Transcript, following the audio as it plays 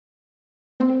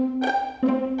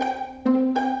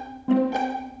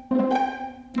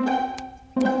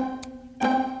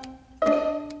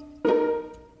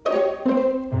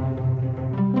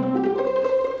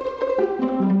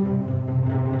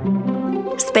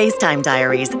FaceTime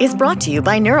Diaries is brought to you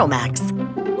by Neuromax.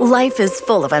 Life is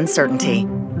full of uncertainty.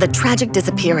 The tragic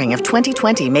disappearing of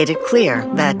 2020 made it clear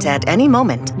that at any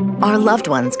moment, our loved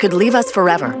ones could leave us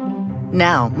forever.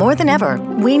 Now, more than ever,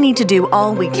 we need to do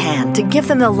all we can to give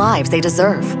them the lives they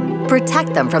deserve,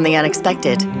 protect them from the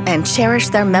unexpected, and cherish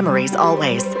their memories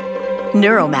always.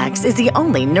 Neuromax is the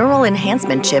only neural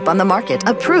enhancement chip on the market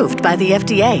approved by the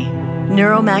FDA.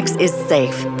 Neuromax is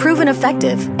safe, proven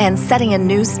effective, and setting a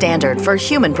new standard for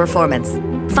human performance.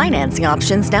 Financing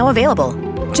options now available.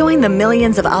 Join the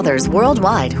millions of others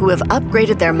worldwide who have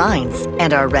upgraded their minds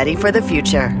and are ready for the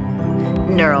future.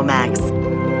 Neuromax.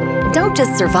 Don't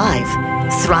just survive,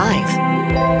 thrive.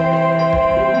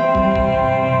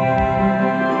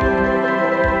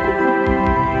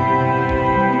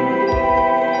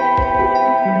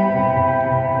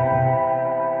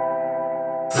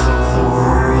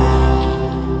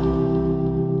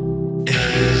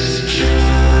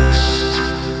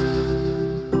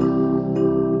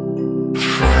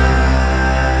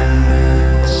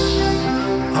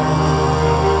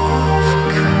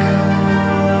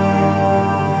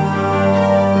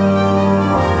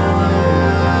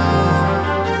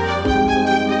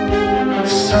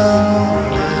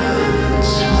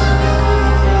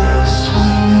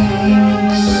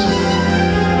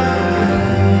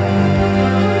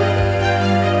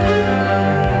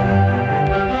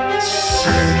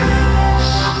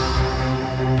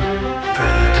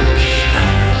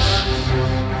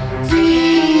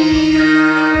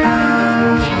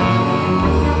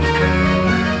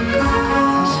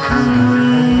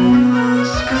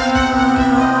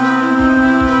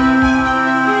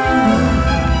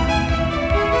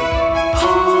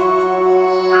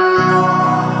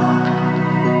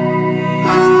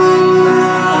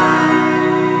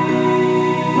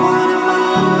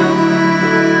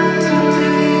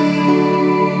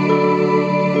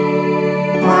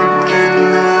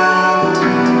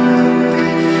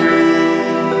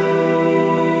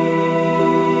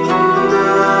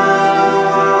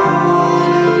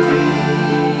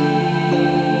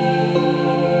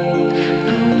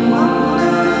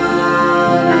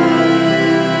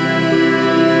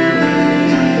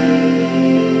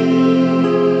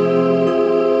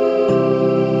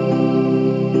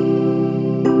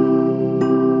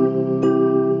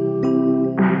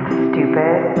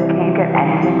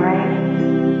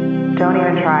 Don't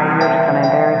even try, you're just gonna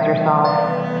embarrass yourself.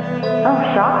 Oh,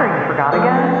 shocker, you forgot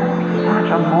again?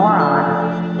 Such a moron.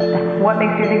 What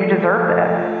makes you think you deserve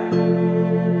this?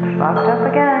 Fucked up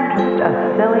again, just a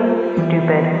silly,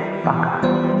 stupid fuck up.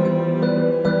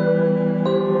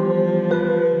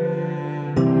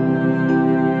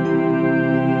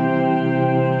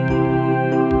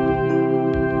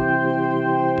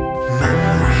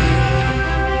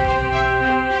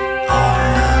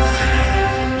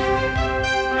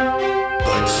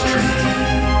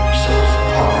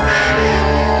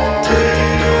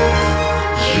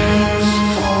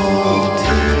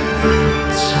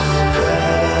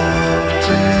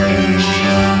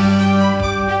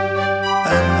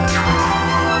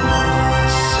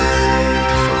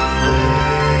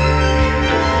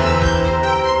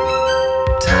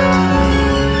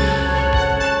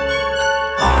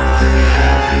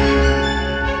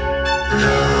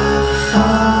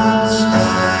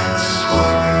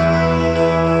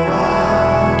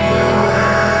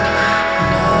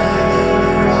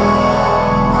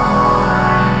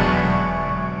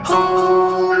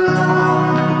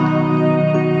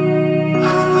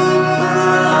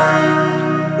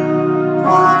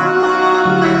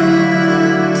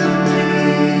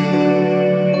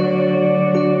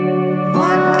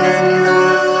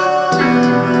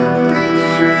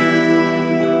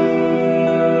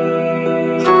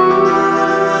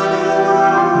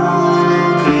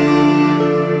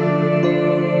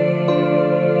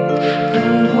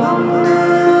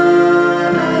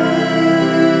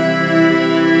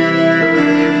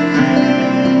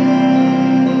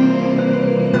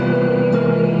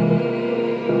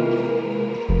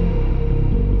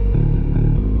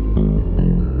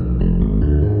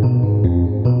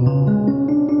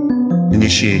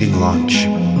 Initiating launch.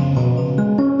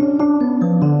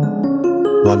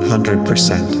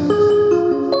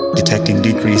 100%. Detecting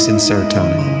decrease in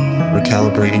serotonin.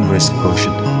 Recalibrating risk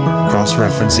quotient.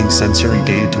 Cross-referencing sensory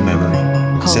data to memory.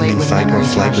 Sending fight or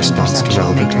flight response to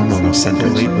relevant hormonal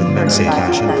centers. Save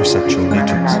cache and perceptual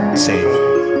matrix. Save.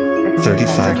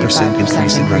 35%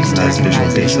 increase in recognized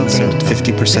visual data.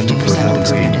 50% improvement in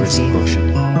speed risk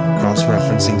quotient.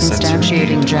 Cross-referencing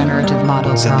instantiating generative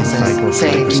model process,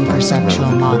 saved in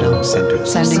perceptual model,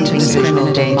 sending to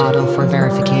discriminate model for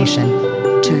verification,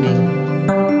 tuning,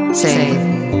 save.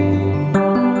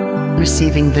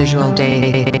 Receiving visual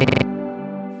data.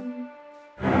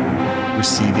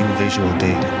 Receiving visual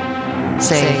data.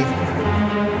 Save.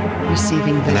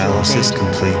 Receiving visual Analysis data.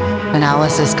 complete.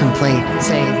 Analysis complete.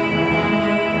 Save.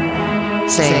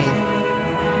 Save.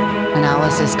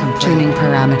 Analysis complete. Tuning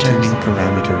parameters. Tuning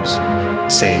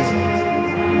parameters. Save.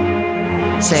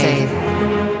 Save.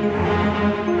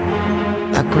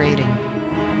 Upgrading.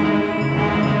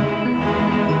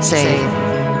 Save.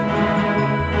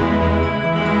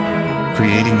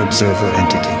 Creating observer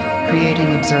entity.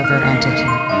 Creating observer entity.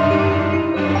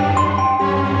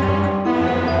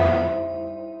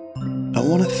 I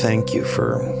want to thank you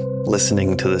for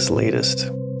listening to this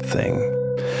latest thing.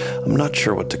 I'm not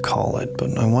sure what to call it,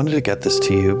 but I wanted to get this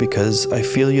to you because I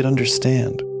feel you'd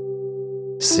understand.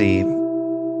 See,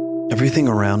 everything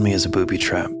around me is a booby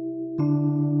trap.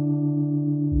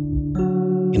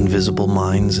 Invisible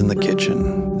minds in the kitchen,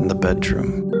 in the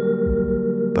bedroom.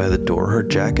 By the door, her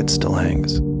jacket still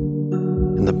hangs.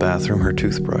 In the bathroom, her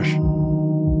toothbrush.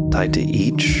 Tied to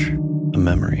each, a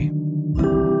memory.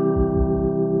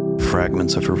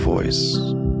 Fragments of her voice,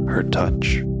 her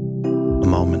touch, a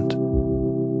moment.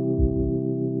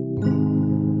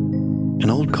 An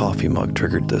old coffee mug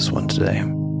triggered this one today.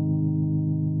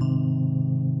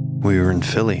 We were in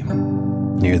Philly,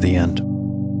 near the end.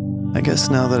 I guess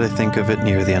now that I think of it,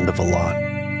 near the end of a lot.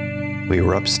 We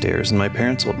were upstairs in my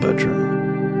parents' old bedroom.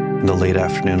 In the late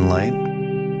afternoon light,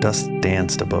 dust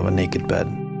danced above a naked bed.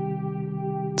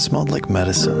 It smelled like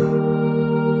medicine.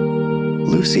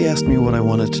 Lucy asked me what I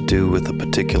wanted to do with a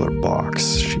particular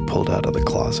box she pulled out of the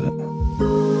closet.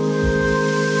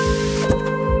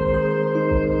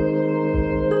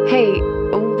 Hey,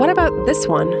 what about this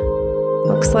one?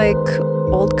 Looks like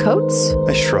old coats?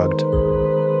 I shrugged.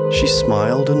 She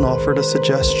smiled and offered a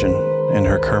suggestion in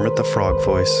her Kermit the Frog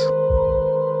voice.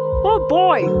 Oh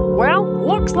boy, well,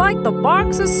 looks like the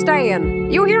box is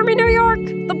staying. You hear me, New York?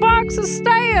 The box is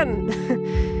staying.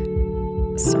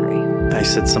 Sorry. I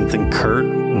said something curt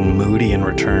and moody in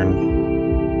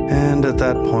return. And at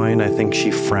that point, I think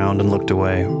she frowned and looked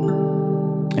away.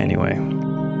 Anyway,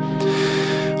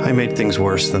 I made things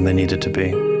worse than they needed to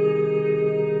be.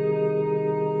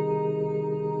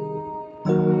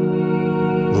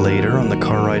 Later, on the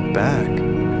car ride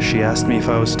back, she asked me if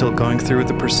I was still going through with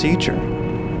the procedure.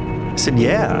 I said,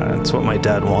 yeah, it's what my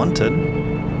dad wanted.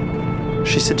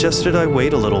 She suggested I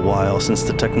wait a little while since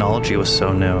the technology was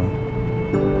so new.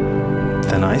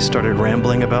 Then I started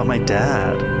rambling about my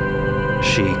dad.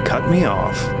 She cut me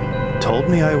off, told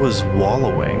me I was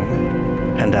wallowing,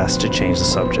 and asked to change the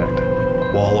subject.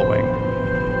 Wallowing.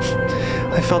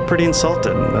 I felt pretty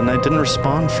insulted, and I didn't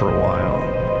respond for a while.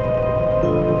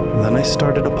 Then I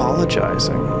started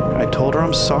apologizing. I told her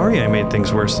I'm sorry I made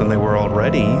things worse than they were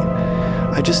already.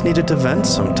 I just needed to vent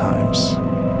sometimes.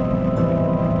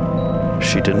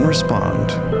 She didn't respond.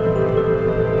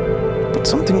 But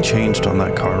something changed on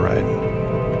that car ride.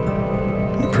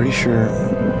 I'm pretty sure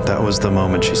that was the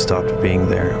moment she stopped being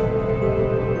there.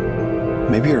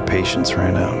 Maybe her patience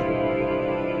ran out.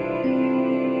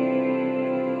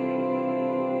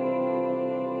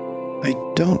 I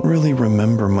don't really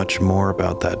remember much more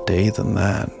about that day than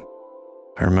that.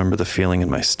 I remember the feeling in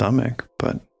my stomach,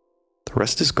 but the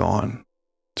rest is gone.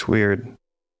 It's weird.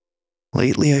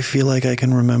 Lately, I feel like I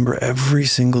can remember every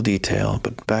single detail,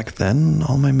 but back then,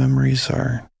 all my memories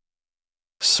are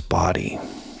spotty,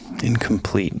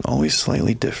 incomplete, always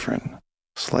slightly different,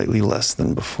 slightly less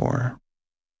than before.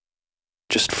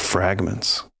 Just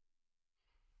fragments.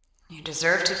 You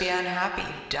deserve to be unhappy,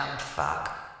 you dumb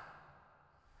fuck.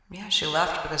 Yeah, she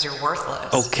left because you're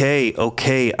worthless.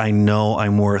 Okay, I know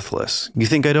I'm worthless. You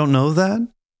think I don't know that?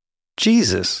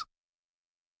 Jesus.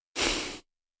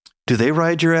 Do they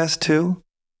ride your ass too?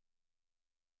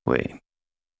 Wait.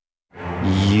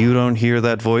 You don't hear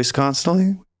that voice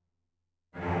constantly?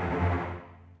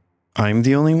 I'm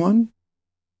the only one?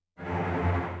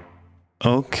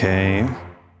 Okay.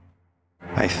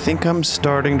 I think I'm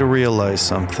starting to realize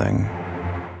something.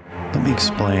 Let me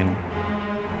explain.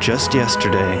 Just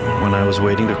yesterday, when I was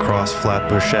waiting to cross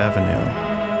Flatbush Avenue,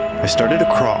 I started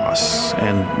to cross,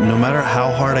 and no matter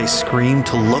how hard I screamed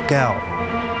to look out,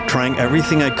 trying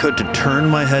everything I could to turn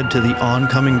my head to the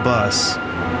oncoming bus,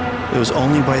 it was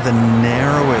only by the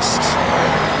narrowest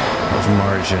of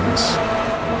margins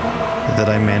that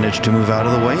I managed to move out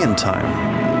of the way in time.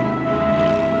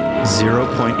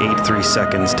 0.83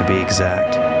 seconds to be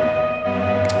exact.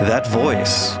 That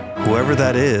voice, whoever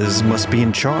that is, must be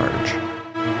in charge.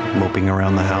 Moping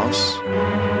around the house,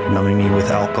 numbing me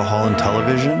with alcohol and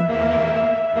television,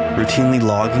 routinely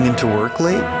logging into work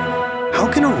late.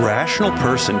 How can a rational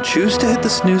person choose to hit the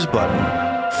snooze button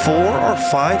 4 or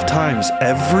 5 times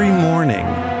every morning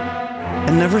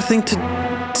and never think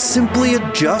to simply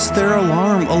adjust their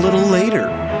alarm a little later,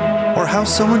 or how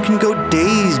someone can go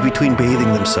days between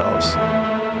bathing themselves.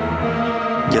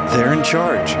 Yet they're in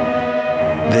charge.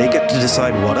 They get to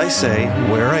decide what I say,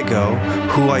 where I go,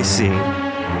 who I see.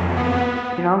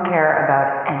 You don't care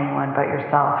about anyone but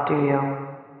yourself, do you?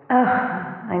 Ugh,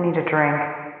 I need a drink.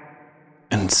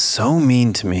 And so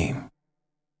mean to me.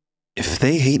 If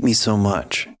they hate me so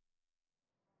much,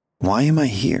 why am I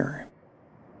here?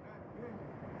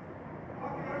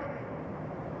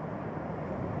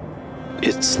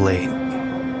 It's late.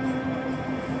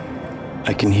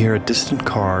 I can hear a distant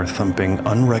car thumping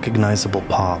unrecognizable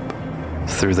pop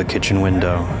through the kitchen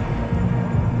window.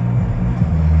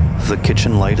 The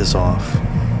kitchen light is off.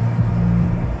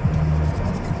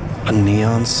 A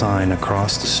neon sign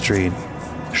across the street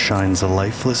shines a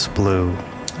lifeless blue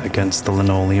against the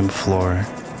linoleum floor,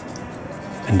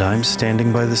 and I'm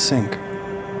standing by the sink,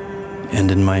 and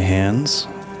in my hands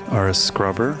are a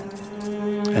scrubber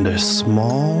and a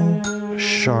small,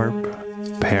 sharp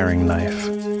paring knife.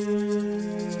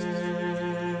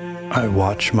 I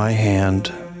watch my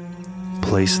hand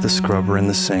place the scrubber in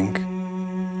the sink,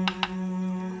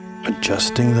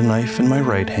 adjusting the knife in my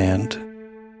right hand.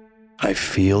 I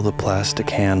feel the plastic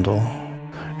handle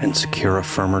and secure a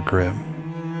firmer grip.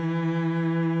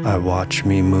 I watch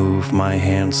me move my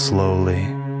hand slowly,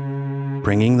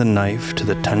 bringing the knife to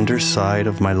the tender side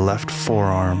of my left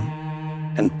forearm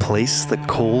and place the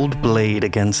cold blade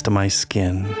against my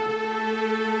skin.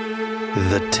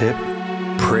 The tip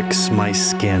pricks my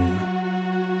skin.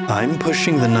 I'm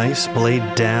pushing the knife's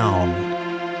blade down.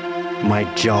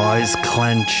 My jaw is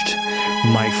clenched.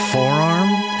 My forearm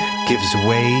gives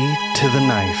way to the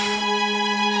knife.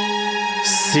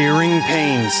 Searing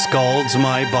pain scalds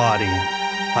my body.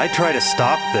 I try to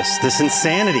stop this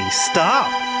insanity.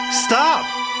 Stop! Stop!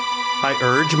 I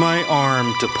urge my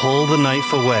arm to pull the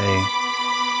knife away.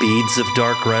 Beads of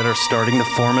dark red are starting to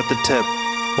form at the tip.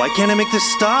 Why can't I make this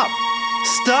stop?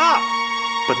 Stop!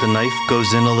 But the knife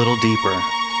goes in a little deeper.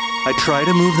 I try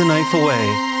to move the knife away,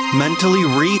 mentally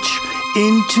reach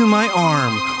into my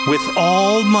arm with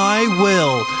all my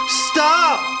will.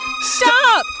 Stop!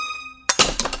 Stop!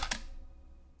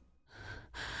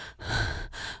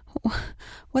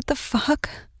 What the fuck?